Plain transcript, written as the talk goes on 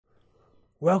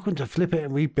Welcome to Flip It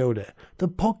and Rebuild It, the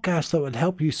podcast that will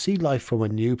help you see life from a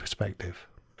new perspective,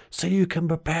 so you can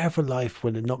prepare for life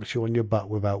when it knocks you on your butt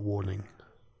without warning.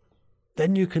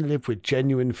 Then you can live with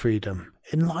genuine freedom,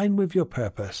 in line with your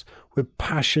purpose, with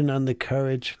passion and the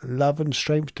courage, love and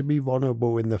strength to be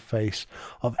vulnerable in the face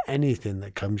of anything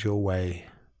that comes your way.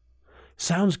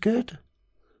 Sounds good?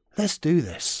 Let's do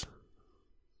this.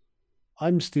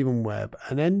 I'm Stephen Webb,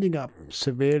 and ending up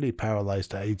severely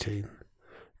paralysed at 18.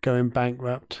 Going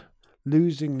bankrupt,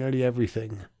 losing nearly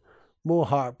everything. More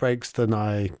heartbreaks than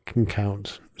I can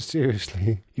count.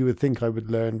 Seriously, you would think I would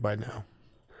learn by now.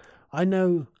 I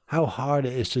know how hard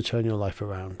it is to turn your life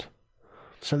around.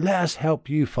 So let us help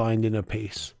you find inner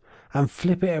peace and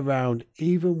flip it around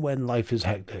even when life is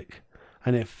hectic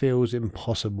and it feels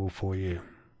impossible for you.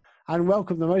 And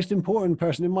welcome the most important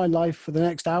person in my life for the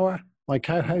next hour, my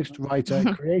co-host, writer,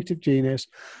 creative genius,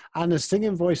 and a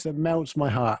singing voice that melts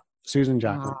my heart, Susan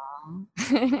Jackson.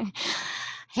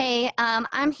 Hey,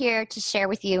 I'm here to share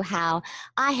with you how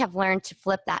I have learned to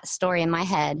flip that story in my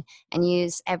head and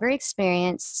use every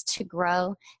experience to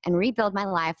grow and rebuild my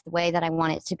life the way that I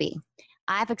want it to be.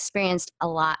 I've experienced a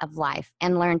lot of life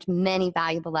and learned many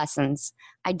valuable lessons.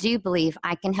 I do believe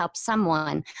I can help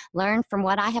someone learn from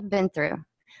what I have been through,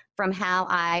 from how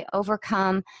I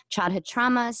overcome childhood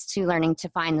traumas to learning to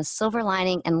find the silver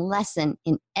lining and lesson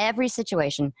in every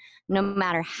situation, no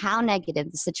matter how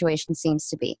negative the situation seems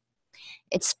to be.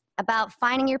 It's about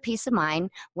finding your peace of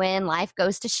mind when life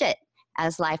goes to shit,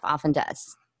 as life often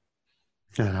does.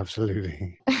 Yeah,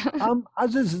 absolutely.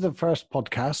 As this is the first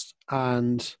podcast,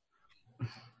 and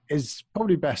it's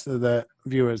probably best that the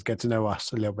viewers get to know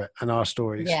us a little bit and our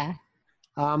stories. Yeah.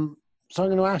 So I'm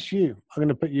going to ask you, I'm going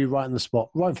to put you right in the spot,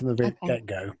 right from the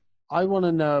get-go. I want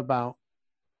to know about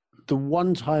the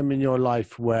one time in your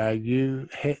life where you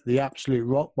hit the absolute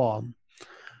rock bottom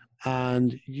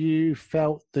and you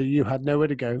felt that you had nowhere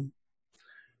to go,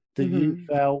 that you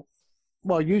felt,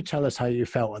 well, you tell us how you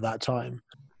felt at that time.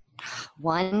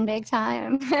 One big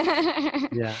time.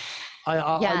 Yeah.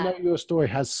 I know your story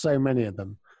has so many of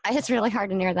them. It's really hard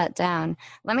to narrow that down.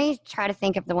 Let me try to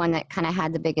think of the one that kind of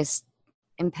had the biggest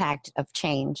impact of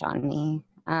change on me.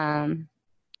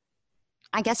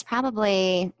 I guess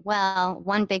probably,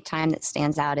 one big time that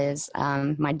stands out is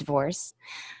my divorce.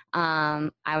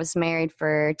 I was married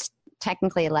for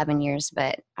technically 11 years,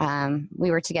 but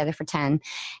we were together for 10.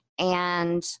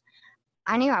 And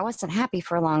I knew I wasn't happy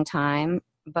for a long time,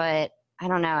 but I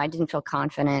don't know, I didn't feel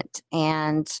confident.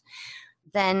 And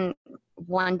then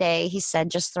one day he said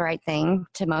just the right thing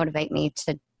to motivate me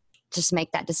to just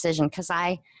make that decision, because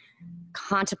I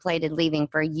contemplated leaving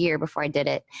for a year before I did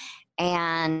it.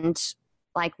 And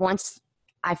like once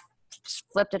I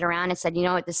flipped it around and said, you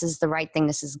know what, this is the right thing.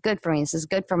 This is good for me. This is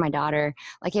good for my daughter.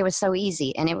 Like, it was so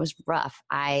easy and it was rough.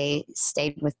 I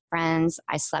stayed with friends.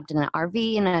 I slept in an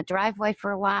RV in a driveway for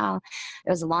a while.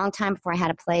 It was a long time before I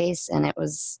had a place, and it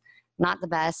was not the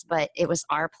best, but it was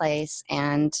our place.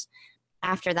 And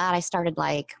after that, I started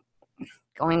like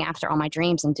going after all my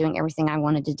dreams and doing everything I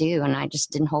wanted to do. And I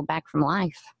just didn't hold back from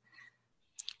life.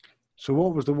 So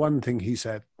what was the one thing he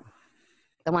said?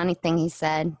 The one thing he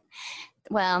said,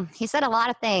 well, he said a lot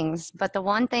of things, but the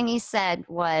one thing he said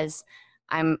was,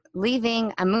 I'm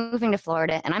leaving, I'm moving to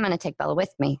Florida, and I'm going to take Bella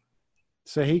with me.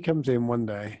 So he comes in one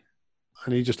day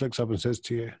and he just looks up and says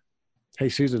to you, hey,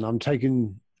 Susan, I'm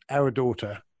taking our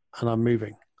daughter and I'm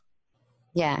moving.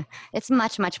 Yeah, it's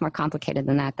much, much more complicated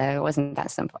than that, though. It wasn't that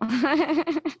simple.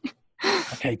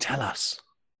 Okay, tell us.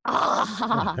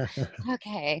 Oh,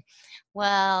 okay.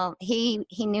 Well, he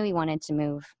knew he wanted to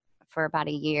move for about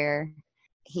a year.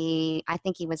 I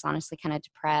think he was honestly kind of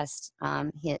depressed.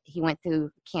 He went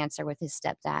through cancer with his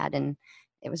stepdad, and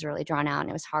it was really drawn out, and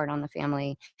it was hard on the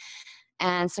family.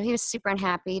 And so he was super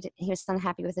unhappy. He was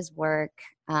unhappy with his work.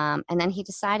 And then he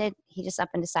just up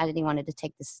and decided he wanted to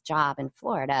take this job in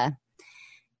Florida.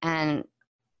 And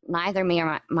neither me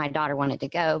or my daughter wanted to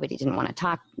go, but he didn't want to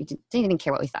talk. He didn't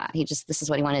care what we thought. This is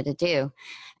what he wanted to do.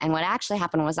 And what actually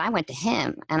happened was I went to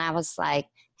him and I was like,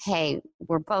 hey,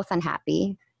 we're both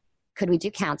unhappy. Could we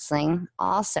do counseling?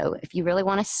 Also, if you really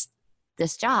want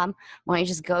this job, why don't you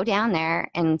just go down there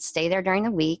and stay there during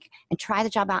the week and try the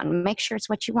job out and make sure it's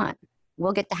what you want.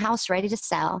 We'll get the house ready to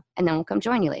sell, and then we'll come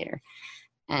join you later.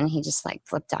 And he just like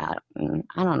flipped out. And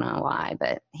I don't know why,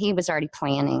 but he was already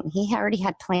planning. He already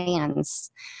had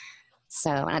plans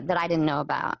that I didn't know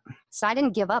about. So I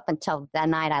didn't give up until that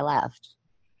night I left.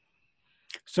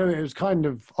 So it was kind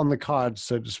of on the cards,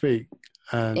 so to speak.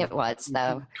 And it was,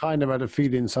 though. Kind of had a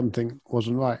feeling something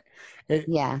wasn't right.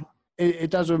 It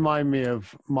does remind me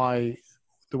of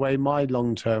the way my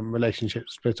long-term relationship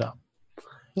split up.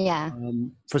 Yeah.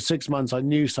 For 6 months, I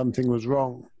knew something was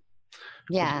wrong. I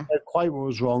Yeah. didn't know quite what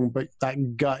was wrong, but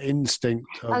that gut instinct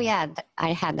Oh of, yeah.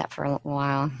 I had that for a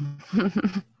while.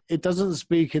 it doesn't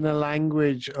speak in a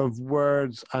language of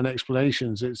words and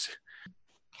explanations. It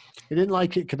didn't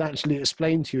like it could actually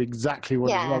explain to you exactly what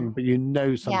is Yeah. wrong, but you know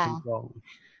Yeah. something's wrong.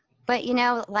 But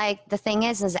like the thing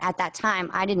is at that time,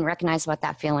 I didn't recognize what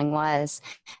that feeling was.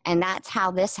 And that's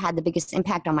how this had the biggest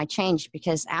impact on my change,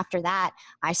 because after that,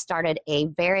 I started a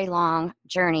very long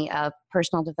journey of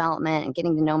personal development and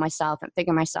getting to know myself and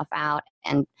figuring myself out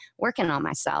and working on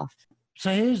myself.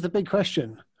 So here's the big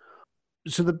question.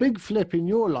 So the big flip in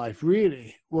your life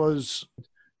really was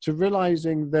to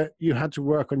realizing that you had to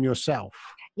work on yourself.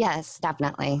 Yes,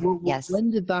 definitely. Yes. When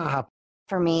did that happen?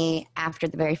 For me, after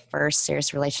the very first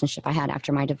serious relationship I had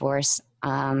after my divorce,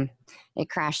 it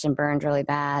crashed and burned really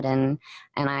bad, and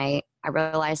I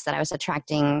realized that I was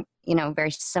attracting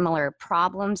very similar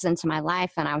problems into my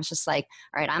life, and I was just like,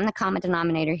 all right, I'm the common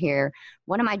denominator here.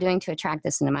 What am I doing to attract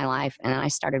this into my life? And I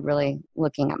started really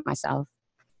looking at myself.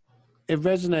 It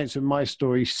resonates with my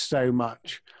story so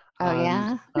much. Oh,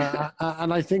 yeah?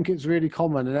 And I think it's really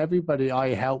common, and everybody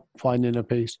I help find inner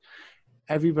peace,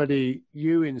 everybody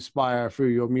you inspire through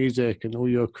your music and all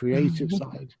your creative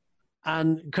side.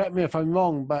 And correct me if I'm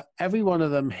wrong, but every one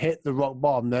of them hit the rock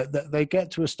bottom. They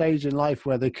get to a stage in life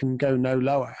where they can go no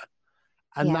lower.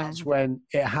 And that's when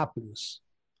it happens.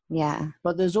 Yeah.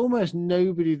 But there's almost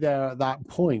nobody there at that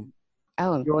point.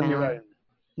 Oh, You're on no. your own.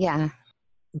 Yeah.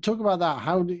 Talk about that.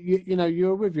 How do you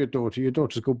were with your daughter. Your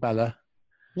daughter's called Bella.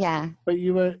 Yeah. But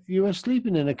you were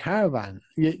sleeping in a caravan.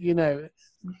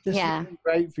 This was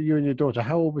great for you and your daughter.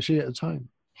 How old was she at the time?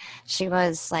 She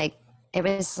was it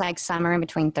was like summer in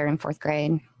between 3rd and 4th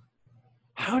grade.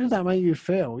 How did that make you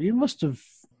feel? You must have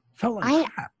felt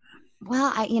like crap.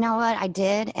 Well, you know what? I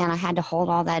did, and I had to hold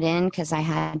all that in because I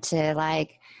had to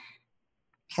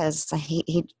because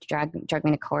he drug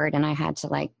me to court, and I had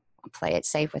to play it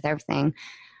safe with everything.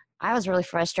 I was really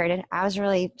frustrated. I was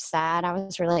really sad. I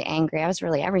was really angry. I was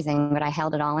really everything, but I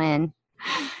held it all in.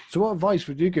 So what advice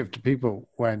would you give to people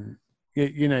when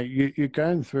you're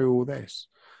going through all this?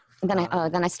 Then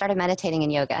I started meditating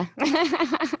and yoga.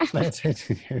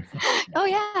 Meditating yoga. Oh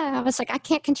yeah, I was like, I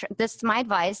can't control this. My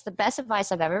advice, the best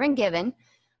advice I've ever been given,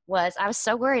 was I was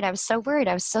so worried. I was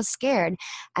so scared.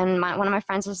 And one of my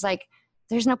friends was like,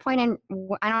 there's no point in,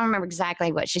 I don't remember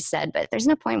exactly what she said, but there's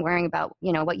no point in worrying about,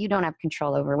 what you don't have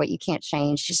control over, what you can't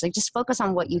change. She's like, just focus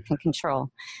on what you can control.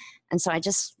 And so I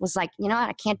just was like, you know what?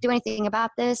 I can't do anything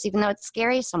about this, even though it's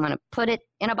scary. So I'm going to put it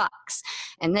in a box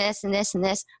and this and this and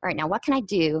this. All right, now what can I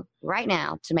do right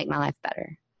now to make my life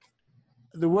better?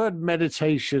 The word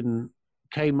meditation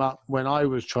came up when I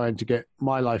was trying to get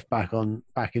my life back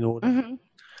in order. Mm-hmm.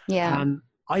 Yeah. And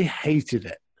I hated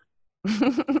it.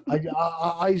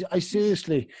 I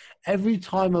seriously, every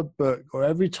time a book or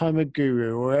every time a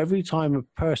guru or every time a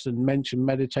person mentioned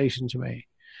meditation to me,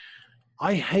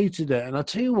 I hated it. And I'll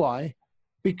tell you why,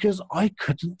 because I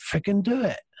couldn't freaking do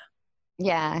it.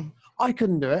 Yeah. I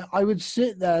couldn't do it. I would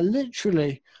sit there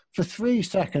literally for 3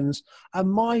 seconds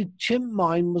and my chimp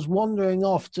mind was wandering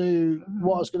off to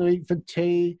what I was going to eat for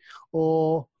tea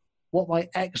or what my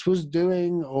ex was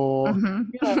doing or, and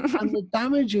the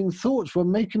damaging thoughts were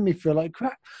making me feel like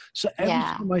crap. So every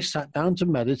time I sat down to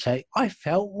meditate, I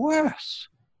felt worse.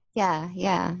 Yeah,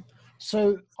 yeah.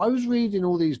 So I was reading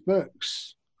all these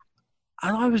books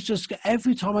and I was just,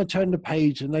 every time I turned a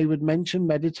page and they would mention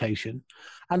meditation,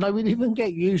 and I would even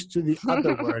get used to the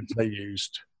other words they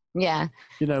used. Yeah.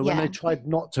 When they tried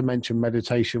not to mention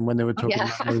meditation when they were talking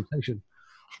about meditation,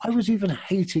 I was even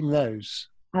hating those.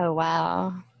 Oh,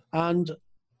 wow. And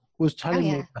was telling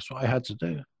me that's what I had to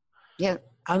do. Yeah.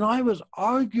 And I was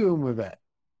arguing with it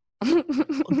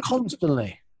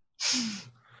constantly.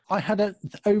 I had an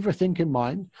overthinking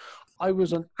mind. I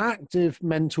was an active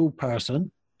mental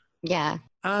person. Yeah.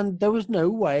 And there was no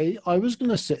way I was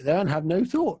going to sit there and have no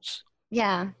thoughts.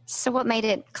 Yeah. So what made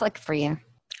it click for you?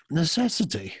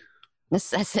 Necessity.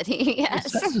 Yes.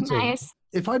 Necessity. Nice.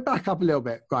 If I back up a little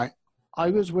bit, right. I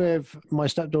was with my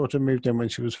stepdaughter, moved in when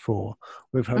she was 4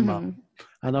 with her mum,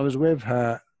 and I was with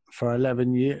her for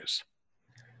 11 years.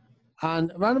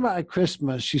 And around about at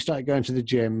Christmas, she started going to the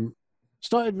gym,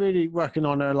 started really working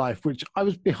on her life, which I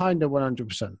was behind her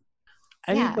 100%.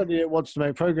 Anybody that wants to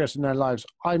make progress in their lives,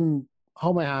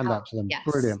 hold my hand up to them. Yes.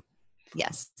 Brilliant.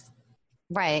 Yes.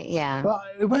 Right. Yeah. But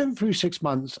it went through 6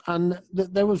 months, and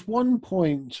there was one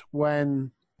point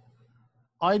when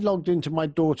I logged into my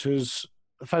daughter's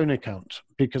phone account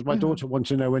because my daughter wanted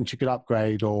to know when she could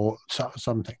upgrade or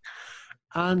something.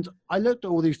 And I looked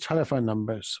at all these telephone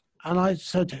numbers and I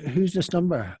said, who's this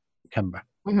number, Kemba?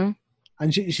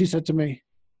 And she said to me,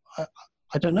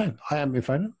 I don't know. I haven't been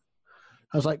phoning.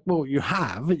 I was like, well, you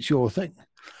have. It's your thing.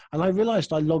 And I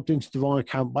realized I logged into the wrong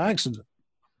account by accident.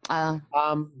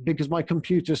 Because my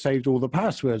computer saved all the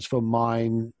passwords for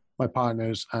mine, my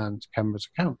partner's, and Kemba's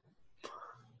account.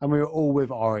 And we were all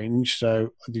with Orange, so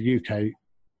the UK.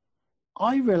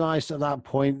 I realized at that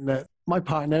point that my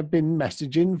partner had been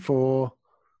messaging for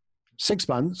 6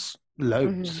 months,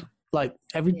 loads, like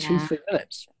every 2-3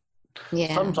 minutes,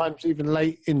 sometimes even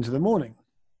late into the morning.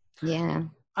 Yeah.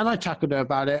 And I tackled her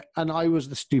about it, and I was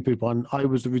the stupid one. I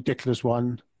was the ridiculous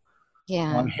one.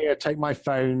 Yeah. I'm here, take my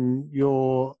phone,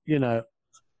 you're, you know.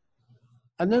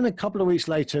 And then a couple of weeks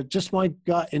later, just my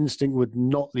gut instinct would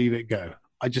not leave it go.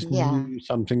 I just knew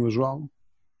something was wrong.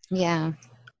 Yeah.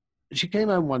 She came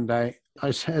home one day. I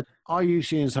said, are you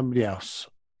seeing somebody else?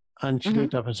 And she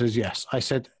looked up and says, yes. I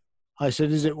said,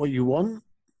 is it what you want?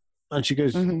 And she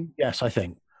goes, yes, I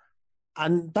think.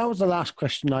 And that was the last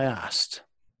question I asked.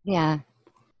 Yeah.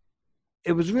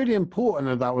 It was really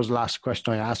important that was the last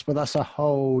question I asked, but that's a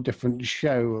whole different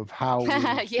show of how we,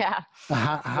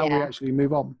 how we actually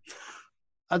move on.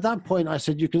 At that point, I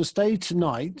said, you can stay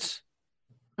tonight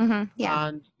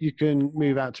and you can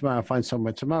move out tomorrow and find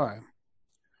somewhere tomorrow.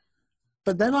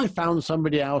 But then I found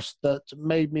somebody else that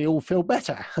made me all feel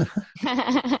better.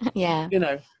 Yeah. You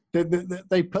know,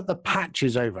 they put the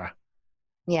patches over.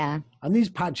 Yeah. And these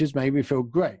patches made me feel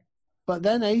great. But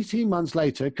then 18 months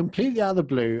later, completely out of the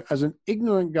blue, as an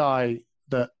ignorant guy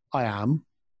that I am,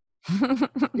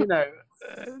 you know,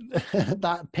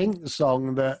 that Pink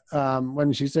song that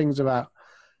when she sings about,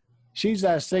 she's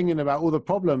there singing about all the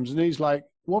problems, and he's like,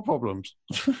 what problems?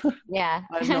 Yeah.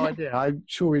 I have no idea. I'm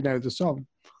sure we know the song.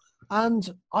 And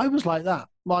I was like that.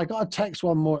 Well, I got a text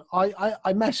one more. I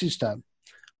messaged her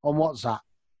on WhatsApp.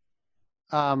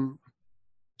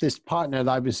 This partner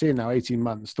that I've been seeing now 18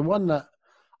 months, the one that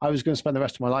I was going to spend the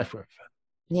rest of my life with.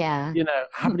 Yeah. You know,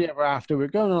 happily ever after. We're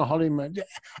going on a honeymoon.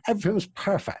 Everything was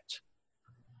perfect.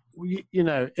 You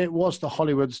know, it was the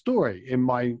Hollywood story in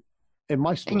my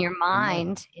story. In your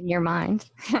mind.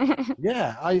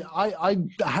 Yeah, I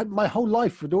had, my whole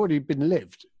life had already been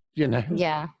lived, you know.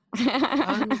 Yeah.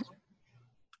 And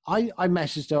I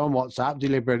messaged her on WhatsApp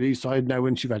deliberately so I'd know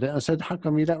when she read it. I said, how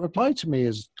come you don't reply to me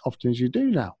as often as you do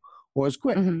now, or as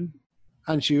quick?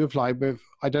 And she replied with,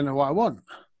 I don't know what I want.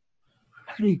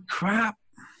 Holy crap.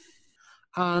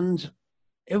 And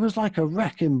it was like a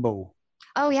wrecking ball.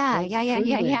 Oh, yeah.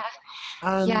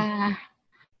 And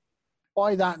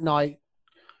by that night,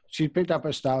 she picked up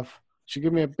her stuff. She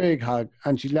gave me a big hug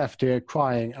and she left here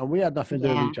crying. And we had nothing to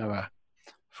do with each other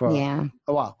for a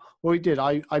while. Well, we did.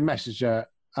 I messaged her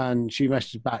and she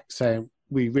messaged back saying,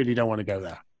 we really don't want to go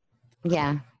there.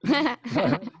 Yeah.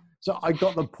 So I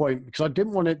got the point because I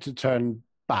didn't want it to turn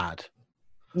bad.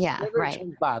 Yeah, Whenever it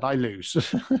turns bad, I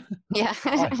lose. Yeah.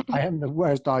 I am the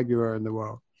worst arguer in the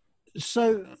world.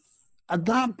 So at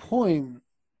that point,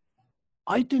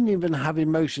 I didn't even have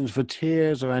emotions for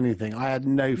tears or anything. I had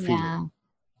no feeling.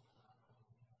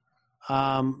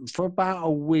 For about a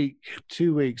week,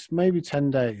 2 weeks, maybe 10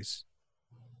 days.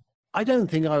 I don't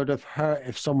think I would have hurt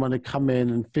if someone had come in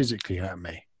and physically hurt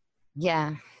me.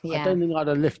 Yeah. I don't think I'd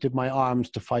have lifted my arms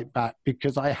to fight back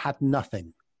because I had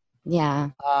nothing. Yeah.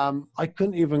 I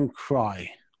couldn't even cry.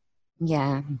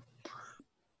 Yeah.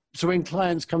 So when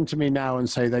clients come to me now and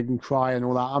say they can cry and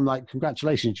all that, I'm like,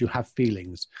 congratulations, you have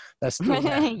feelings. They're still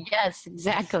there. Yes,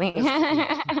 exactly.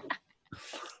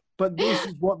 But this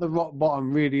is what the rock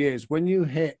bottom really is. When you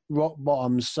hit rock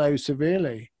bottom so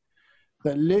severely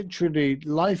that literally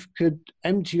life could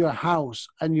empty your house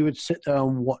and you would sit there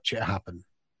and watch it happen.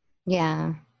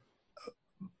 Yeah.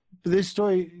 This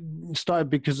story started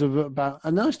because of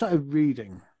and then I started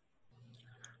reading.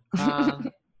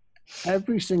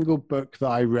 Every single book that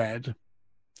I read,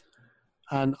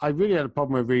 and I really had a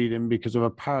problem with reading because of a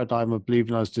paradigm of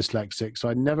believing I was dyslexic. So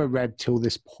I never read till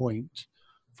this point.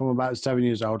 From about 7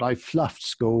 years old, I fluffed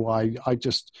school. I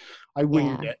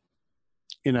winged it.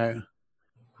 You know,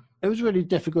 it was really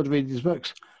difficult to read these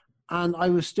books, and I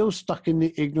was still stuck in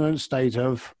the ignorant state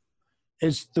of,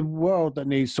 it's the world that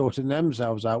needs sorting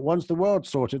themselves out. Once the world's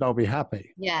sorted, I'll be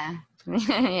happy. Yeah.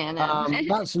 Yeah, no.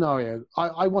 That scenario,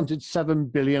 I wanted 7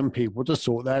 billion people to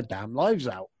sort their damn lives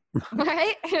out.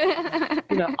 Right?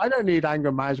 You know, I don't need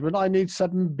anger management. I need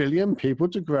 7 billion people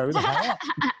to grow the hell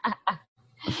up.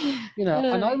 You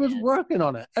know, and I was working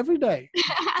on it every day.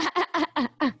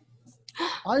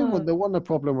 I wouldn't want a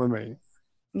problem with me.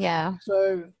 Yeah.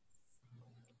 So,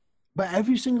 but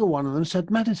every single one of them said,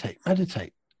 meditate,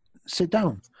 sit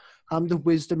down. The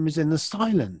wisdom is in the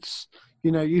silence.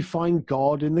 You know, you find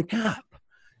God in the gap.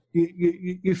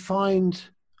 You find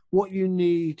what you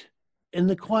need in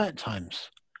the quiet times.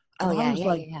 Oh, And I yeah, was yeah,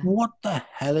 like, yeah, what the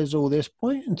hell is all this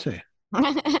pointing to?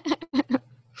 yeah.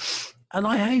 And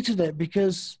I hated it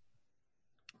because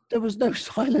there was no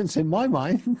silence in my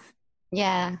mind.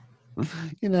 Yeah.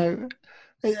 You know,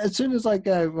 as soon as I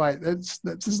go, right, that's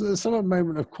a sort of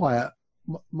moment of quiet,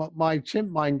 my chimp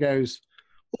mind goes,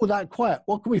 oh, that quiet,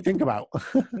 what can we think about?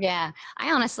 Yeah.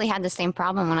 I honestly had the same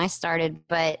problem when I started,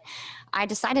 but I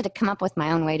decided to come up with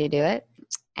my own way to do it.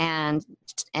 And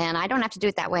I don't have to do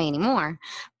it that way anymore.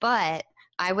 But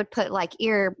I would put like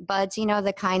earbuds, you know,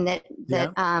 the kind that Yeah.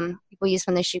 people use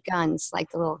when they shoot guns, like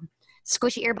the little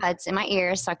squishy earbuds in my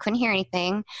ears, so I couldn't hear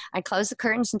anything. I'd close the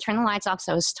curtains and turn the lights off,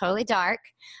 so it was totally dark.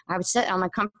 I would sit on my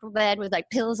comfortable bed with like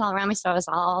pillows all around me, so I was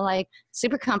all like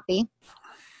super comfy.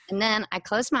 And then I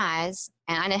closed my eyes,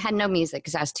 and I had no music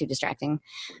because that was too distracting.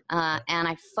 And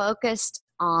I focused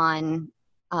on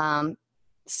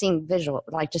seeing visual,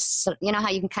 like just, you know how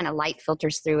you can kind of light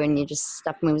filters through and you just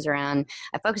stuff moves around.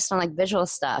 I focused on like visual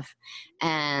stuff,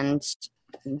 and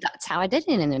that's how I did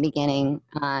it in the beginning.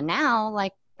 Now,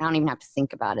 like, I don't even have to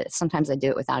think about it. Sometimes I do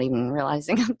it without even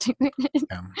realizing I'm doing it.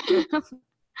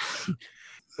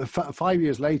 Yeah. 5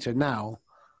 years later now,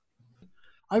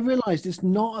 I realized it's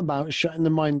not about shutting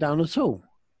the mind down at all.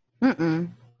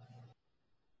 Mm-mm.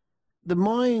 The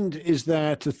mind is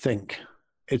there to think.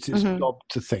 It's its job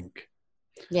to think.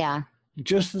 Yeah.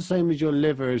 Just the same as your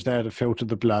liver is there to filter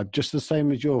the blood, just the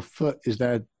same as your foot is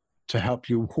there to help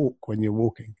you walk when you're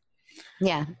walking.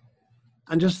 Yeah.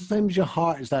 And just the same as your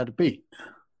heart is there to beat.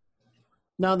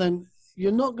 Now then,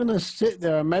 you're not going to sit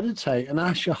there and meditate and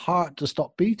ask your heart to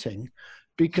stop beating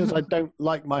because I don't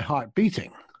like my heart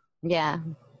beating. Yeah.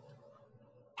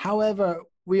 However,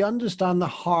 we understand the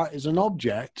heart is an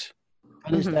object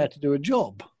and it's there to do a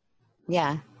job.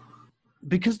 Yeah.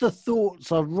 Because the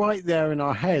thoughts are right there in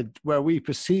our head where we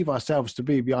perceive ourselves to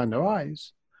be behind our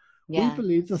eyes, we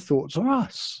believe the thoughts are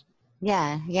us.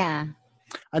 Yeah. Yeah.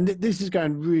 And this is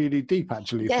going really deep,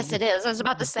 actually. Yes, it is. I was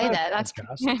about to say that. That's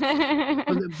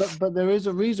but there is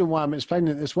a reason why I'm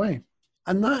explaining it this way.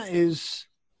 And that is,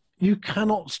 you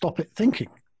cannot stop it thinking.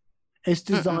 It's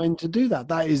designed to do that.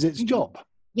 That is its job.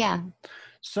 Yeah.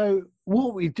 So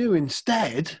what we do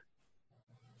instead,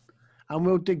 and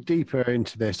we'll dig deeper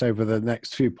into this over the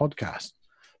next few podcasts,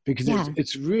 because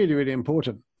it's really, really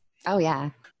important. Oh,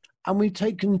 yeah. And we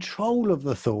take control of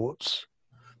the thoughts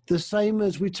the same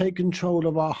as we take control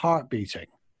of our heart beating.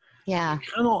 Yeah.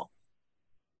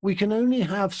 We can only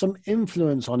have some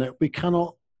influence on it. We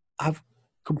cannot have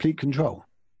complete control.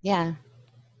 Yeah.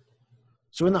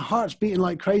 So when the heart's beating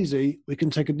like crazy, we can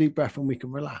take a deep breath and we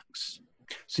can relax.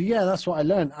 So yeah, that's what I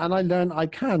learned. And I learned I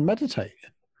can meditate.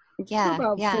 Yeah. For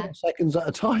about 4 seconds at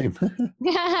a time.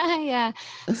 Yeah.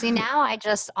 See, now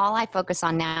all I focus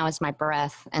on now is my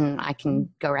breath, and I can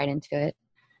go right into it.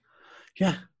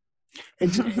 Yeah.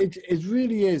 It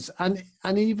really is. And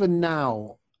even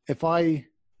now, if I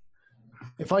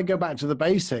go back to the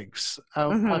basics,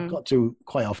 I've got to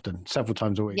quite often, several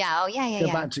times a week. Yeah. Oh, yeah. Go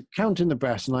back to counting the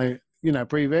breaths, and I,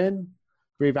 breathe in,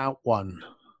 breathe out 1.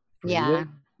 Breathe in,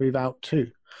 breathe out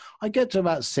 2. I get to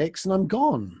about 6 and I'm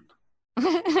gone.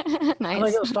 Nice. And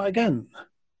I got to start again.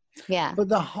 Yeah. But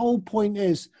the whole point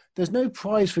is there's no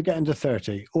prize for getting to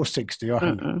 30 or 60 or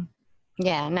 100.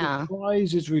 Yeah, no. The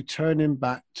prize is returning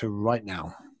back to right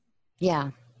now.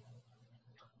 Yeah.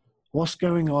 What's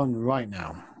going on right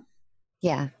now?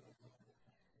 Yeah.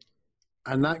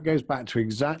 And that goes back to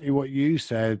exactly what you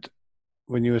said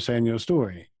when you were saying your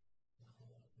story.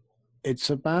 It's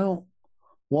about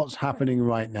what's happening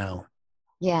right now.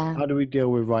 Yeah. How do we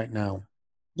deal with right now?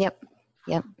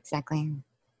 Yep, exactly.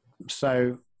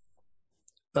 So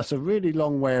that's a really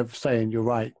long way of saying you're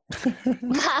right.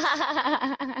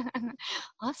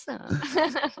 Awesome.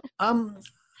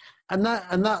 And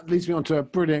that leads me on to a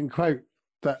brilliant quote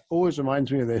that always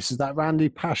reminds me of this, is that Randy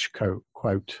Pash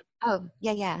quote. Oh,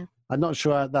 yeah. I'm not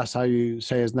sure that's how you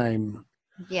say his name.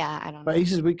 Yeah, I don't know. But he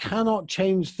says, we cannot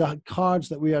change the cards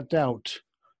that we are dealt,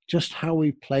 just how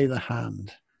we play the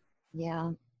hand.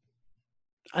 Yeah.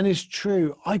 And it's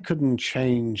true. I couldn't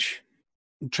change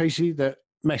Tracy that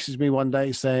messaged me one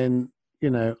day saying, I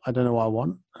don't know what I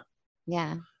want.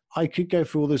 Yeah. I could go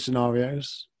through all the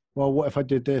scenarios. Well, what if I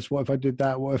did this? What if I did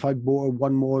that? What if I bought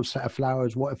one more set of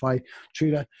flowers? What if I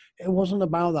treated her? It wasn't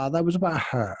about that. That was about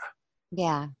her.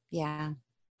 Yeah.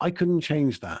 I couldn't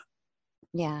change that.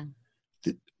 Yeah.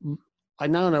 I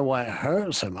now know why it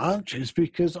hurts so much. It's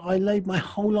because I laid my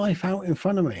whole life out in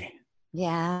front of me.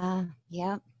 Yeah.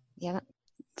 Yep.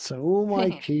 So all my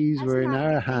keys were in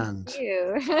her hand.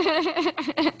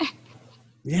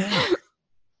 Yeah.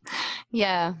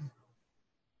 Yeah.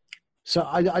 So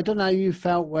I don't know how you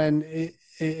felt when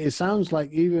it sounds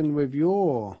like even with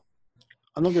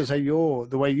I'm not going to say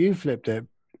the way you flipped it,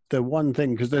 the one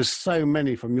thing, because there's so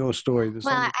many from your story.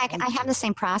 Well, I have the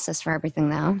same process for everything,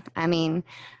 though. I mean,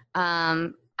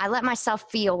 I let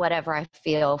myself feel whatever I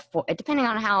feel, for depending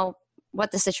on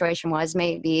what the situation was.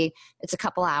 Maybe it's a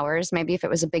couple hours. Maybe if it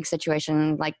was a big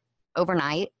situation, like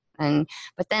overnight.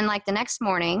 But then, like the next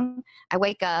morning, I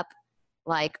wake up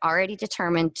like already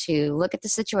determined to look at the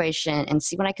situation and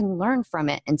see what I can learn from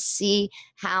it and see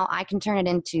how I can turn it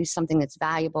into something that's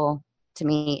valuable to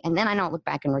me. And then I don't look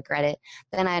back and regret it.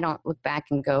 Then I don't look back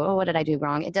and go, oh, what did I do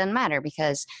wrong? It doesn't matter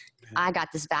because I got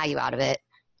this value out of it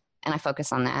and I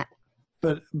focus on that.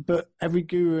 But every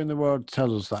guru in the world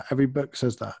tells us that. Every book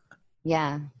says that.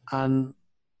 Yeah. And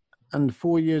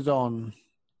 4 years on,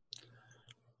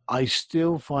 I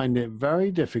still find it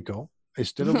very difficult. It's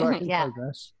still a work in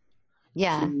progress.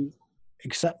 Yeah. To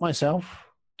accept myself,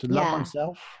 to love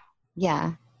myself.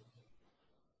 Yeah.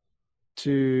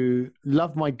 To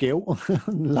love my guilt,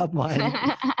 love my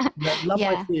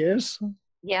my fears.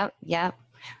 Yep.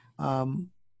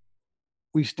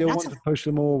 We still want to push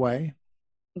them all away.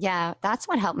 Yeah, that's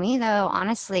what helped me though,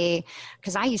 honestly,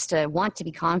 because I used to want to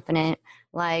be confident,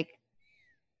 like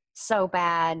so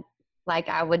bad, like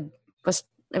it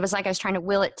was like I was trying to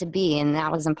will it to be, and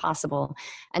that was impossible.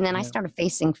 And then I started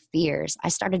facing fears. I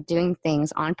started doing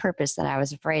things on purpose that I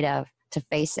was afraid of to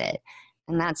face it.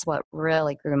 And that's what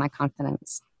really grew my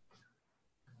confidence.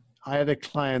 I had a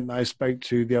client that I spoke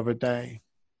to the other day.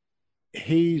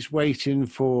 He's waiting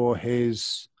for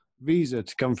his visa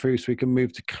to come through so he can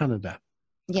move to Canada.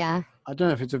 Yeah. I don't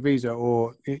know if it's a visa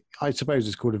or I suppose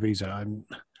it's called a visa.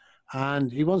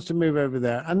 And he wants to move over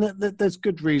there. And there's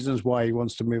good reasons why he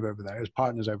wants to move over there. His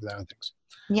partner's over there and things.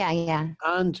 Yeah.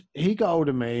 And he got hold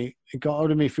of me. He got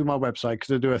hold of me through my website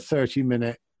because I do a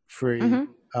 30-minute free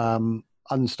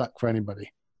Unstuck for anybody.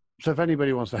 So if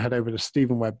anybody wants to head over to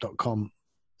stephenwebb.com,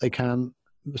 they can,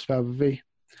 spell with V.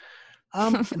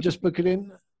 And just book it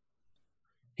in.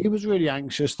 He was really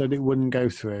anxious that it wouldn't go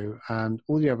through and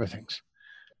all the other things.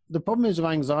 The problem is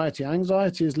with anxiety.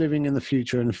 Anxiety is living in the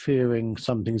future and fearing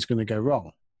something's going to go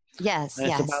wrong. Yes, and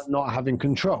it's about not having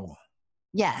control.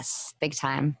 Yes, big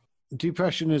time.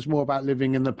 Depression is more about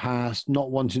living in the past,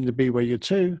 not wanting to be where you're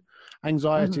to.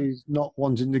 Anxiety is not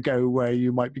wanting to go where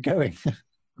you might be going.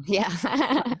 Yeah.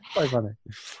 Quite funny.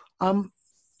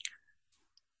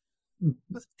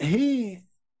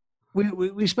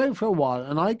 We spoke for a while,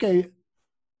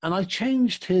 and I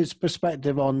changed his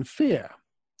perspective on fear.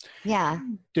 Yeah.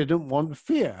 Didn't want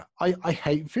fear. I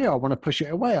hate fear. I want to push it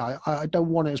away. I don't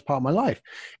want it as part of my life.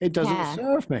 It doesn't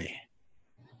serve me.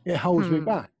 It holds me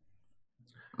back.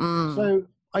 So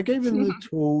I gave him the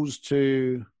tools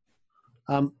to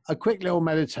a quick little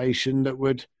meditation that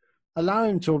would allow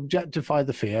him to objectify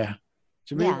the fear,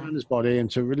 to move around his body and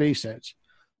to release it,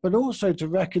 but also to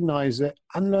recognize it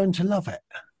and learn to love it.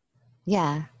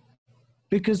 Yeah.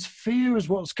 Because fear is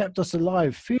what's kept us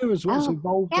alive. Fear is what's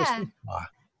evolved us this far.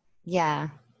 Yeah.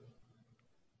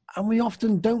 And we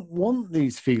often don't want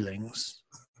these feelings.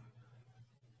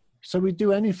 So we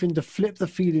do anything to flip the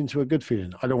feeling to a good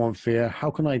feeling. I don't want fear.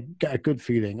 How can I get a good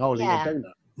feeling? Oh, yeah. Eat a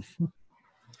donut.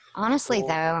 Honestly,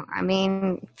 though, I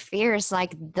mean, fear is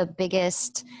like the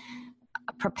biggest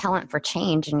propellant for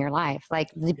change in your life, like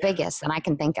the biggest that I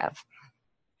can think of.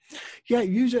 Yeah,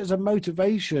 use it as a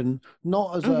motivation,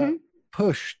 not as a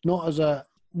push, not as a...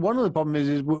 One of the problems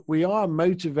is we are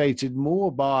motivated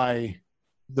more by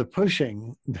the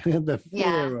pushing, the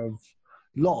fear of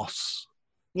loss.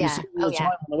 Yeah. You see all the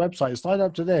time on the website, sign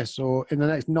up to this, or in the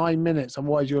next 9 minutes,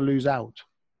 otherwise you'll lose out.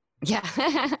 Yeah.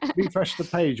 Refresh the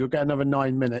page, you'll get another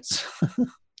 9 minutes.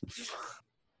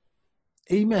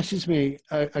 He messaged me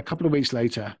a couple of weeks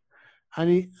later,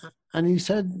 and he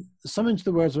said something to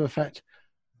the words of effect,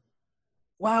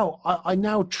 wow, I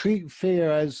now treat fear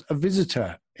as a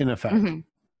visitor, in effect.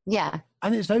 Yeah.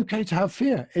 And it's okay to have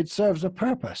fear. It serves a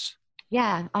purpose.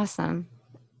 Yeah, awesome.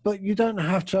 But you don't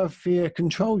have to have fear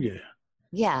control you.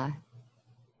 Yeah.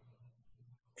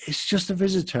 It's just a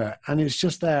visitor, and it's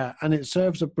just there, and it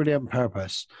serves a brilliant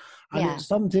purpose. And it's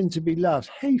something to be loved.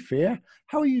 Hey, fear,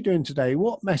 how are you doing today?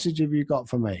 What message have you got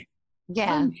for me?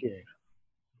 Yeah. Thank you.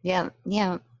 Yeah.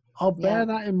 I'll bear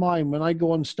that in mind when I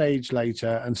go on stage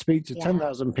later and speak to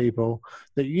 10,000 people,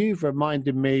 that you've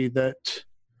reminded me that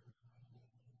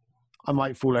I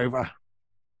might fall over.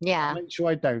 Yeah. I'll make sure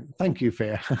I don't. Thank you,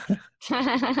 fear.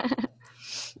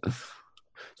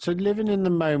 So living in the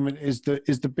moment is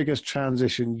the biggest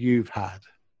transition you've had.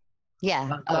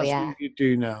 Yeah. That's what you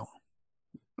do now.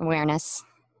 Awareness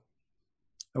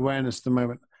at the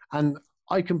moment. And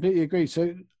I completely agree.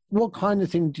 So what kind of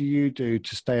thing do you do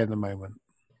to stay in the moment?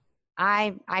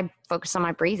 I focus on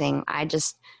my breathing. I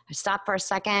stop for a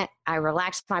second. I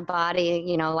relax my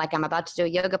body, like I'm about to do a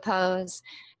yoga pose.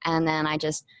 And then I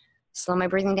just slow my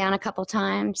breathing down a couple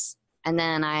times. And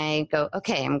then I go,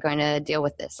 okay, I'm going to deal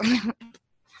with this.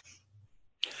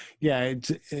 Yeah,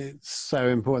 it's so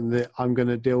important that I'm going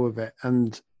to deal with it.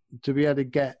 And to be able to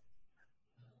get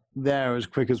there as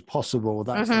quick as possible,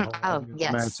 that's the whole idea of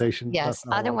yes. meditation. Yes.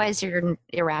 Otherwise, you're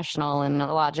irrational and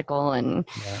illogical. And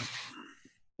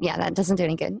yeah, that doesn't do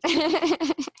any good.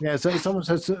 Yeah, so someone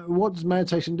says, what does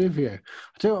meditation do for you?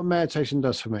 I tell you what meditation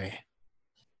does for me.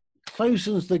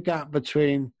 Closens the gap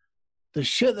between the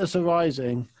shit that's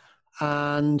arising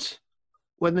and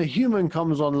when the human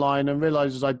comes online and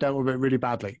realizes I dealt with it really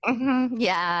badly.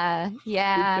 Yeah.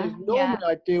 Because normally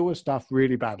I deal with stuff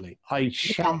really badly. I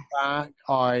shout back.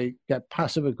 I get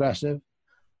passive aggressive.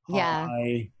 Yeah.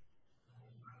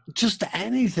 Just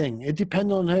anything. It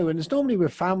depends on who. And it's normally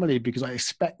with family because I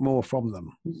expect more from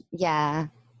them. Yeah.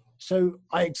 So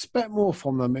I expect more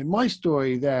from them. In my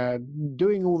story, they're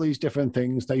doing all these different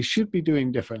things they should be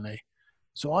doing differently.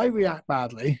 So I react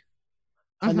badly.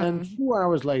 And then 4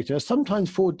 hours later, sometimes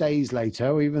 4 days later,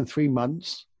 or even 3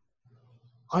 months,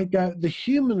 the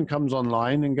human comes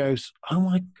online and goes, oh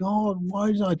my God,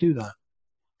 why did I do that?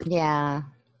 Yeah.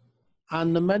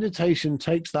 And the meditation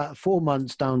takes that 4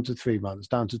 months down to 3 months,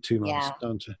 down to 2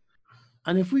 months,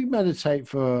 and if we meditate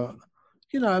for,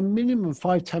 a minimum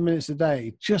 5-10 minutes a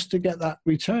day, just to get that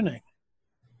returning,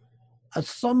 at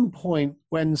some point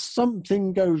when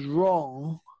something goes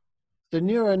wrong, the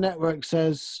neural network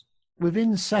says,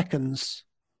 within seconds,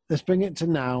 let's bring it to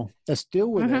now. Let's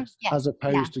deal with it as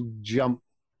opposed to jump.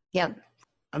 Yep.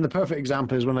 And the perfect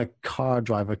example is when a car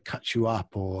driver cuts you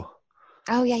up or...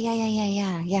 Oh, yeah.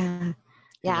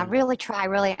 I really try.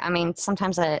 I mean,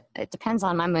 sometimes it depends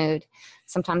on my mood.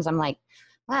 Sometimes I'm like,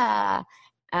 but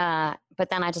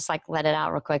then I just like let it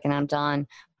out real quick and I'm done.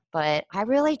 But I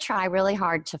really try really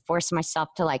hard to force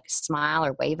myself to like smile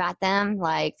or wave at them.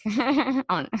 Like,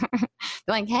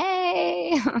 like,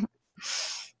 hey,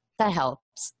 that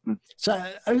helps. So,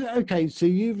 okay. So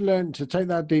you've learned to take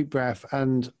that deep breath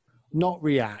and not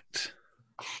react.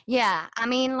 Yeah. I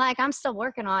mean, like I'm still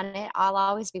working on it. I'll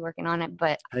always be working on it,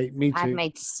 but hey, me too. I've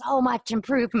made so much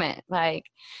improvement. Like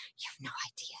you have no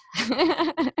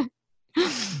idea.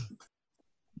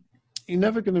 You're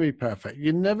never going to be perfect.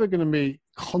 You're never going to be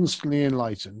constantly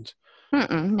enlightened.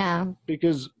 No.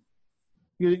 Because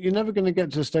you're never going to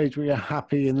get to a stage where you're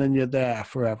happy and then you're there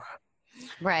forever.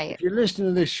 Right. If you're listening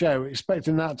to this show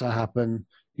expecting that to happen,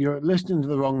 you're listening to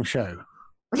the wrong show.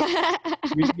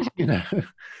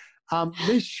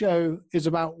 This show is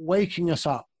about waking us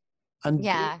up and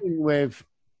dealing with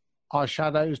our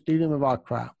shadows, dealing with our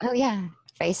crap. Oh, yeah.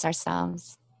 Face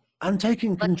ourselves. And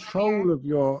taking control of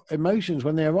your emotions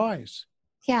when they arise.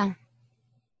 Yeah.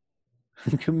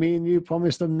 Can me and you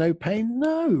promise them no pain?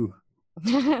 No.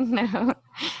 No.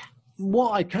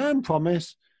 What I can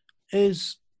promise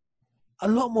is a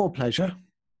lot more pleasure.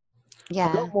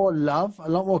 Yeah. A lot more love, a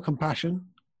lot more compassion.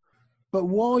 But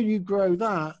while you grow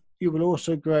that, you will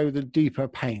also grow the deeper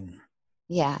pain.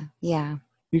 Yeah.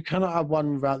 You cannot have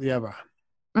one without the other.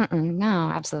 No,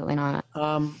 absolutely not.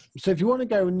 So if you want to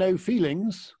go no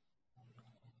feelings,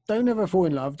 don't ever fall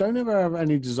in love. Don't ever have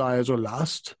any desires or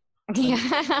lust.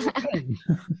 Yeah.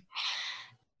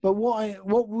 But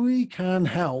what we can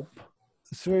help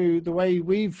through the way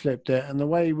we've flipped it and the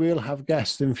way we'll have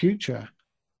guests in future.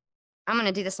 I'm going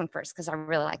to do this one first because I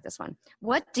really like this one.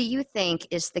 What do you think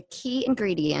is the key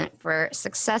ingredient for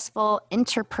successful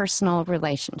interpersonal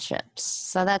relationships?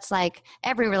 So that's like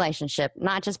every relationship,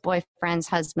 not just boyfriends,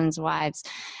 husbands, wives,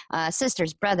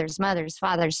 sisters, brothers, mothers,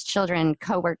 fathers, children,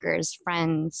 coworkers,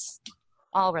 friends,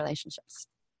 all relationships.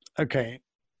 Okay.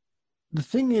 The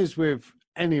thing is with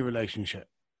any relationship,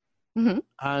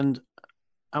 and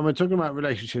we're talking about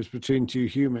relationships between two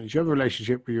humans. You have a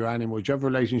relationship with your animals. You have a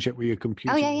relationship with your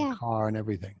computer, your car, and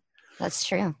everything. That's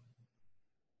true.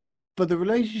 But the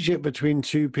relationship between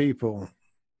two people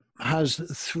has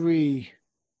 3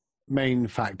 main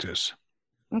factors.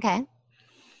 Okay.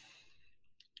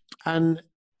 And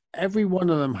every one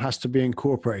of them has to be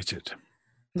incorporated.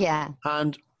 Yeah.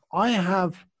 And I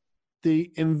have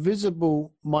the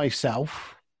invisible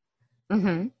myself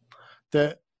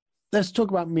that... Let's talk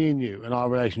about me and you and our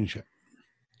relationship.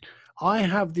 I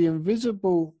have the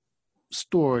invisible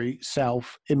story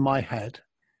self in my head.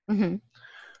 And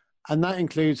that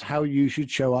includes how you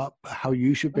should show up, how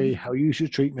you should be, how you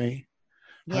should treat me,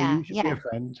 how you should be a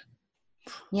friend,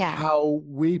 how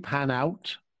we pan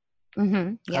out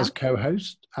as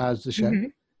co-host, as the show.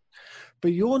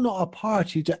 But you're not a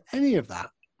party to any of that.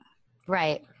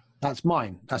 Right. That's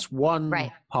mine. That's one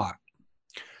part.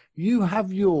 You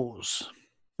have yours.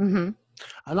 Mm-hmm.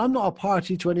 And I'm not a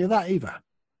party to any of that either,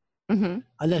 Mm-hmm.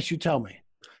 unless you tell me.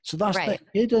 So that's Right. the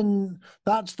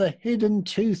hidden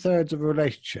 2/3 of a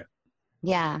relationship.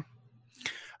 Yeah.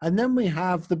 And then we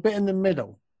have the bit in the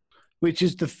middle, which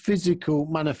is the physical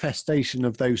manifestation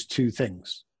of those two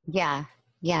things. Yeah.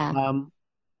 Yeah.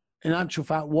 In actual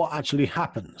fact, what actually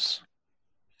happens?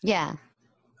 Yeah.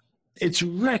 It's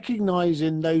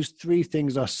recognizing those three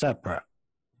things are separate.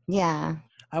 Yeah.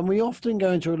 And we often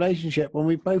go into a relationship when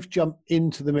we both jump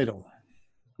into the middle,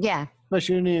 Yeah.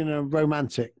 especially in a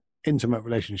romantic, intimate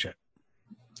relationship.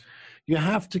 You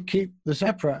have to keep the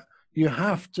separate. You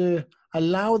have to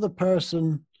allow the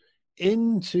person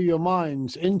into your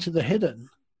minds, into the hidden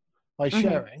by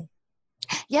sharing.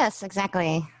 Yes,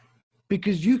 exactly.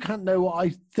 Because you can't know what I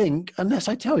think unless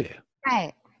I tell you.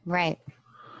 Right. Right.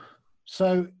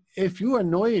 So if you're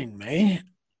annoying me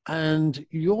and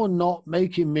you're not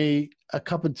making me a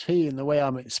cup of tea in the way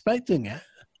I'm expecting it,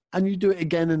 and you do it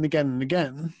again and again and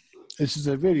again, this is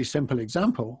a really simple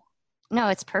example. No,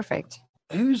 it's perfect.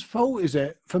 Whose fault is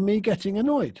it for me getting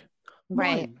annoyed?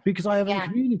 Right. Mine, because I haven't Yeah.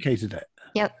 communicated it.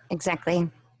 Yep, exactly.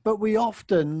 But we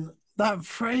often, that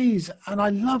phrase, and I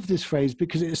love this phrase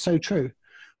because it is so true,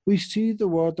 we see the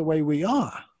world the way we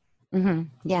are.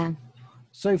 Yeah.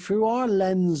 So through our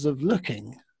lens of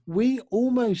looking, we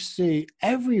almost see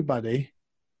everybody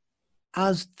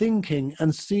as thinking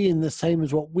and seeing the same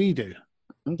as what we do.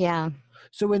 Yeah.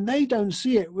 So when they don't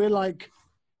see it, we're like,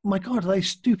 my God, are they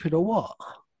stupid or what?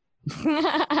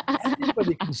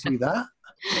 Everybody can see that.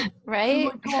 Right?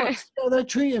 Oh my God, how they're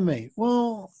treating me.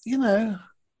 Well, you know,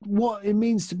 what it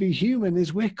means to be human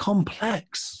is we're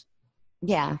complex,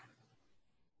 Yeah.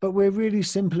 but we're really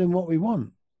simple in what we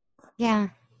want. Yeah.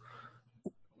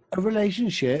 A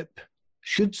relationship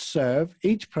should serve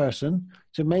each person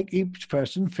to make each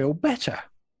person feel better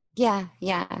Yeah.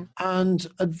 Yeah. and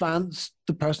advance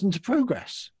the person to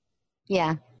progress.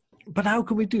 Yeah. But how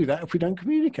can we do that if we don't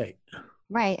communicate?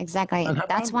 Right, exactly. And how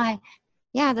That's about- why,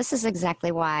 yeah, this is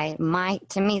exactly why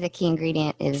to me, the key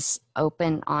ingredient is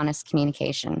open, honest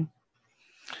communication.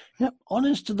 Yeah,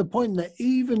 honest to the point that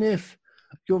even if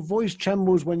your voice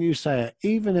trembles when you say it,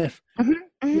 even if,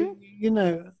 you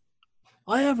know,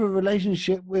 I have a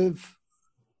relationship with,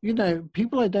 you know,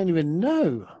 people I don't even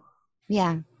know.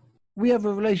 Yeah. We have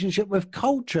a relationship with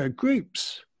culture,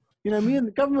 groups. You know, me and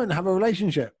the government have a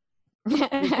relationship. There's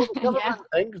what the government Yeah.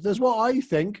 thinks, there's what I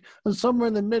think, and somewhere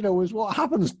in the middle is what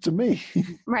happens to me.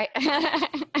 Right.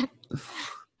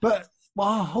 But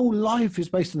our whole life is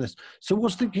based on this. So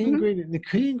what's the key ingredient? The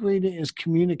key ingredient is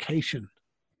communication.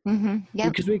 Yep.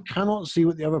 Because we cannot see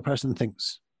what the other person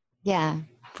thinks. Yeah.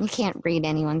 You can't read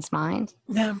anyone's mind.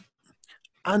 Yeah.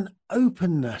 And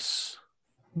openness.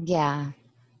 Yeah.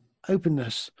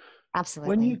 Openness. Absolutely.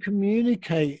 When you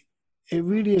communicate, it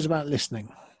really is about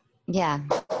listening. Yeah.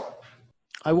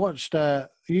 I watched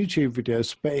YouTube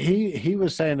videos, but he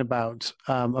was saying about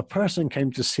a person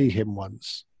came to see him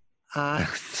once, and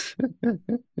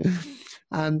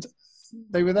and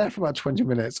they were there for about 20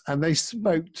 minutes, and they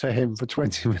spoke to him for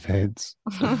 20 minutes.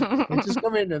 They just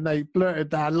come in and they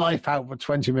blurted their life out for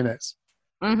 20 minutes,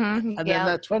 and then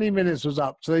their 20 minutes was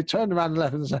up, so they turned around and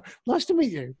left and said, "Nice to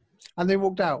meet you," and they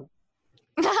walked out.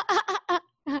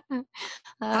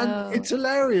 And it's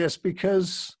hilarious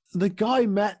because the guy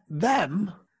met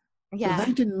them, yeah. but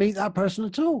they didn't meet that person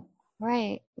at all.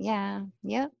 Right. Yeah.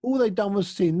 Yep. All they'd done was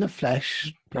seen the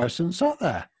flesh person sat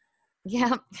there.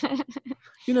 Yeah.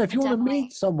 You know, if you want to Definitely.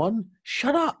 meet someone,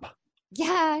 shut up.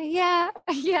 Yeah. Yeah.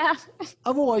 Yeah.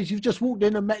 Otherwise, you've just walked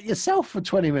in and met yourself for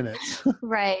 20 minutes.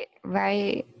 Right.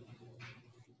 Right.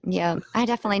 Yeah. I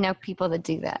definitely know people that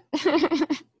do that.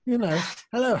 You know,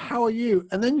 hello, how are you?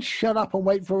 And then shut up and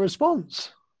wait for a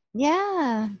response.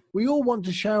 Yeah. We all want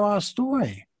to share our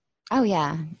story. Oh,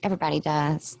 yeah. Everybody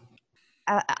does.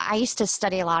 I used to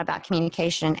study a lot about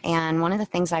communication, and one of the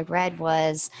things I read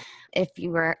was if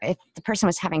the person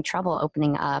was having trouble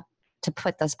opening up, to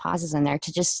put those pauses in there,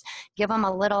 to just give them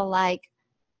a little like,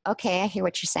 okay, I hear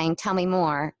what you're saying, tell me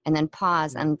more, and then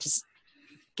pause and just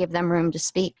give them room to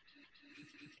speak.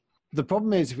 The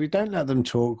problem is if we don't let them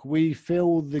talk, we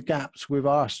fill the gaps with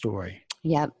our story.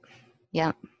 Yep.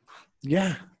 Yep.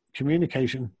 Yeah,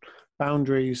 communication,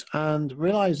 boundaries, and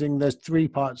realizing there's 3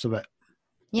 parts of it.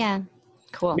 Yeah.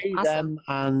 Cool. Me, Awesome. them,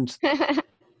 and the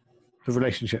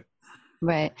relationship.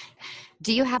 Right.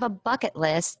 Do you have a bucket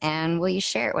list, and will you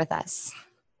share it with us?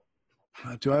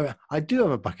 I do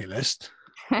have a bucket list.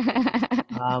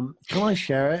 Can I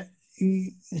share it?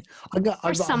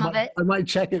 Some of it. I might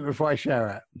check it before I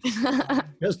share it,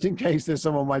 just in case there's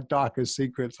some of my darkest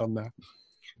secrets on there.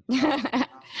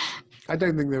 I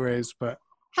don't think there is, but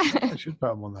I should put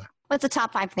them on there. What's the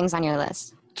top 5 things on your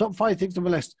list? Top 5 things on my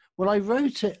list. Well, I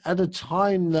wrote it at a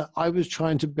time that I was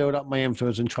trying to build up my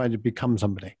influence and trying to become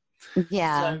somebody.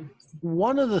 Yeah. So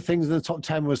one of the things in the top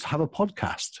 10 was to have a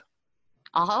podcast.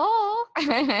 Oh.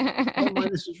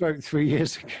 This was wrote 3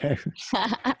 years ago.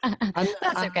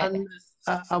 That's okay.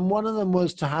 And one of them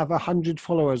was to have 100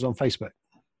 followers on Facebook.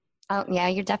 Oh, yeah,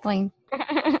 you're definitely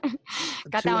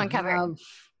got that one covered.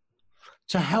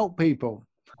 To help people,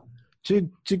 to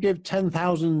give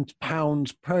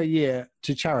 £10,000 per year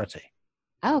to charity.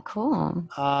 Oh, cool.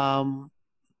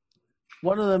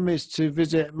 One of them is to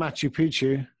visit Machu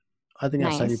Picchu. I think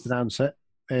that's how you pronounce it.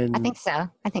 I think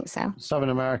so. Southern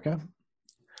America.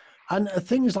 And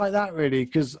things like that, really,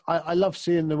 because I love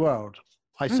seeing the world.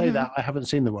 I say that I haven't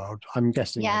seen the world. I'm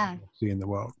guessing I'm seeing the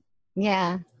world.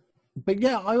 Yeah. But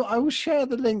yeah, I will share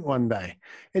the link one day.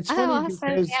 It's funny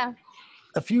because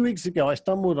a few weeks ago I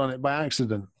stumbled on it by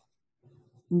accident.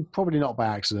 Probably not by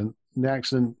accident.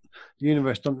 The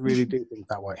universe doesn't really do things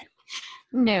that way.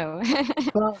 No.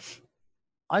 But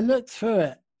I looked through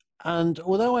it, and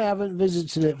although I haven't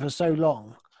visited it for so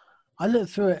long, I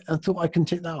looked through it and thought, I can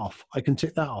tick that off. I can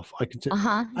tick that off. I can tick.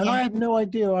 And I had no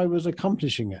idea I was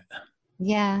accomplishing it.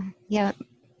 Yeah. Yeah.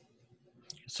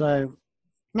 So.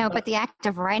 No, but the act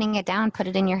of writing it down, put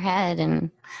it in your head,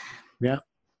 and. Yeah.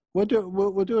 We'll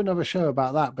do another show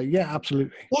about that, but yeah,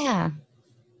 absolutely. Yeah.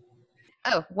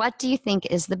 Oh, what do you think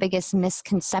is the biggest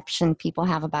misconception people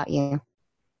have about you?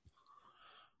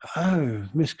 Oh,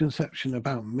 misconception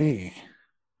about me.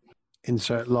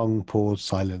 Insert long pause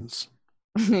silence.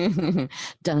 Dun,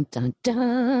 dun,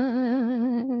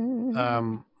 dun.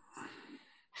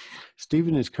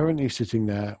 Stephen is currently sitting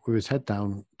there with his head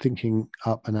down, thinking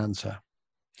up an answer.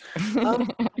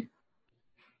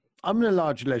 I'm in a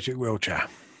large electric wheelchair,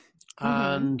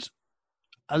 and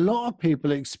a lot of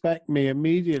people expect me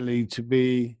immediately to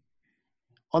be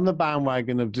on the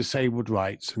bandwagon of disabled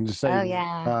rights and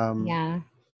disabled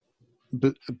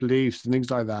beliefs and things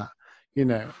like that,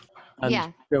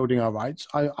 and building our rights.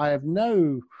 I have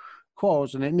no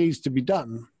quarrels, and it needs to be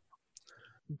done.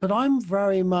 But I'm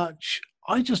very much,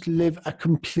 I just live a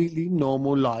completely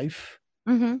normal life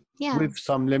with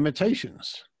some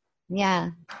limitations. Yeah.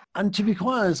 And to be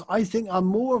quite honest, I think I'm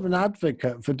more of an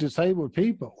advocate for disabled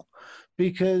people,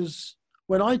 because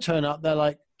when I turn up, they're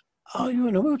like, oh, you're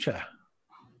in a wheelchair.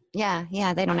 Yeah,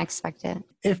 yeah, they don't expect it.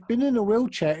 If being in a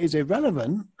wheelchair is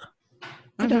irrelevant,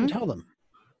 I don't tell them.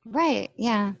 Right,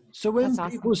 yeah. So when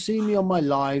people see me on my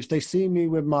lives, they see me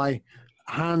with my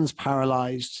hands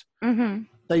paralyzed.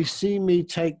 They see me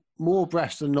take more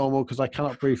breaths than normal because I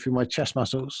cannot breathe through my chest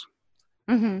muscles.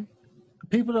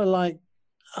 People are like,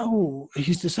 oh,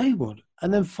 he's disabled.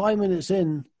 And then 5 minutes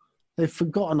in, they've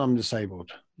forgotten I'm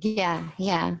disabled. Yeah,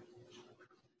 yeah.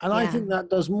 And I think that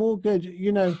does more good.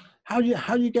 How do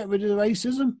you get rid of the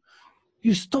racism?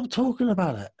 You stop talking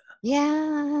about it.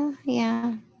 Yeah,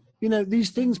 yeah.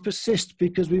 These things persist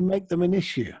because we make them an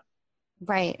issue.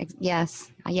 Right.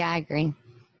 Yes. Yeah, I agree.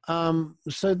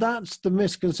 So that's the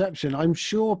misconception. I'm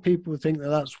sure people think that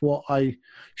that's what I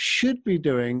should be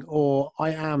doing or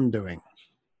I am doing.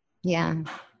 Yeah.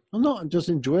 I'm not. I'm just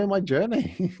enjoying my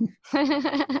journey.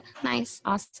 Nice.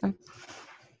 Awesome.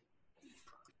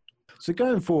 So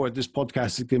going forward, this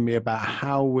podcast is going to be about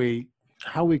how we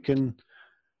can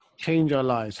change our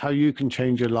lives, how you can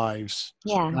change your lives,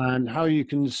 and how you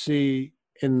can see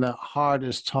in the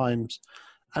hardest times.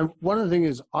 And one of the things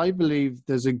is, I believe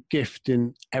there's a gift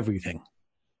in everything.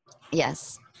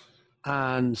 Yes.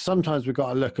 And sometimes we've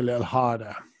got to look a little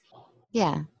harder.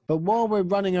 Yeah. But while we're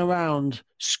running around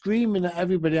screaming at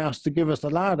everybody else to give us the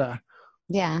ladder,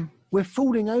 we're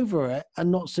falling over it and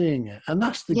not seeing it. And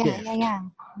that's the gift.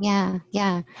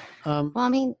 Yeah. Well, I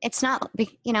mean, it's not,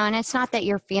 and it's not that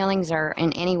your feelings are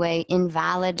in any way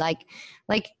invalid. Like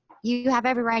you have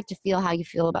every right to feel how you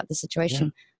feel about the situation.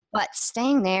 Yeah. But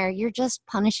staying there, you're just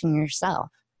punishing yourself.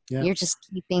 Yeah. You're just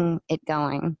keeping it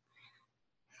going.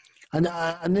 And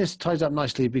this ties up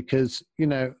nicely because,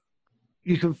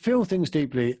 you can feel things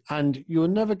deeply and you'll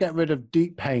never get rid of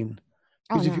deep pain.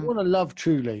 Because if you want to love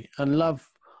truly and love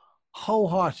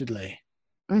wholeheartedly,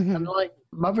 and like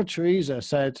Mother Teresa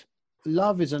said,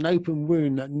 love is an open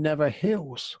wound that never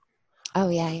heals. Oh,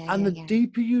 yeah. And the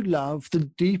deeper you love, the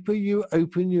deeper you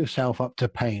open yourself up to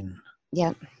pain.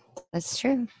 Yep, that's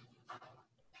true.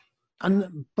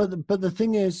 But the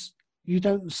thing is, you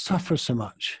don't suffer so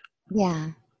much.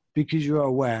 Yeah. Because you're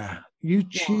aware. You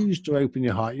choose to open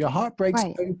your heart. Your heart breaks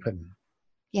open.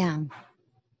 Yeah.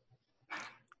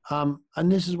 And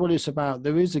this is what it's about.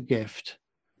 There is a gift.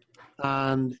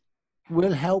 And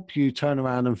we'll help you turn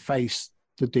around and face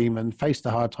the demon, face the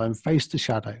hard time, face the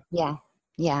shadow. Yeah.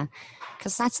 Yeah,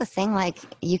 because that's the thing. Like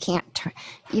you can't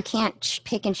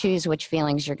pick and choose which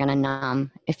feelings you're going to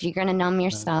numb. If you're going to numb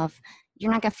yourself,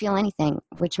 you're not going to feel anything,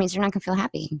 which means you're not going to feel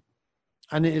happy.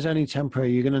 And it is only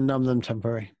temporary. You're going to numb them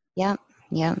temporary. Yep.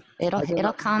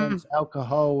 It'll come.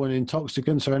 Alcohol and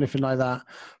intoxicants or anything like that,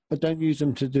 but don't use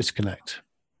them to disconnect.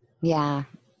 Yeah.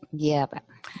 Yeah.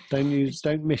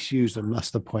 Don't misuse them.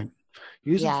 That's the point.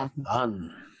 Use them for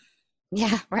fun.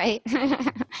 Yeah. Right.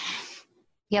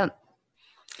 Yep.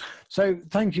 So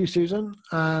thank you, Susan,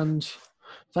 and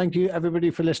thank you everybody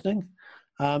for listening.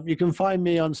 You can find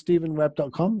me on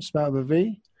stephenwebb.com, spelled with a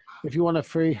V. If you want a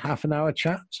free half-an-hour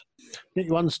chat, get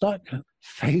you unstuck,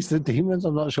 face the demons.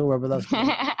 I'm not sure whether that's going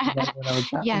to have a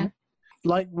chat. Yeah.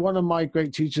 Like one of my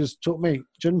great teachers taught me,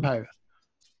 Junpo,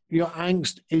 your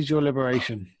angst is your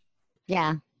liberation.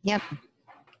 Yeah. Yep.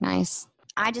 Nice.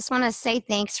 I just want to say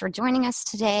thanks for joining us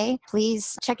today.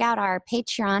 Please check out our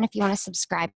Patreon if you want to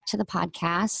subscribe to the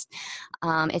podcast.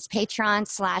 It's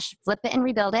Patreon/Flip It and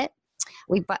Rebuild It.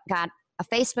 We've got a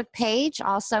Facebook page,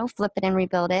 also Flip It and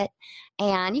Rebuild It.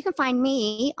 And you can find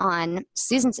me on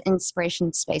Susan's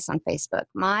Inspiration Space on Facebook.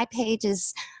 My page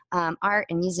is art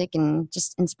and music and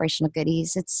just inspirational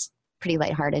goodies. It's pretty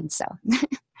lighthearted. So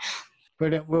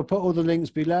Brilliant. We'll put all the links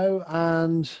below,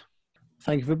 and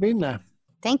thank you for being there.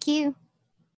 Thank you.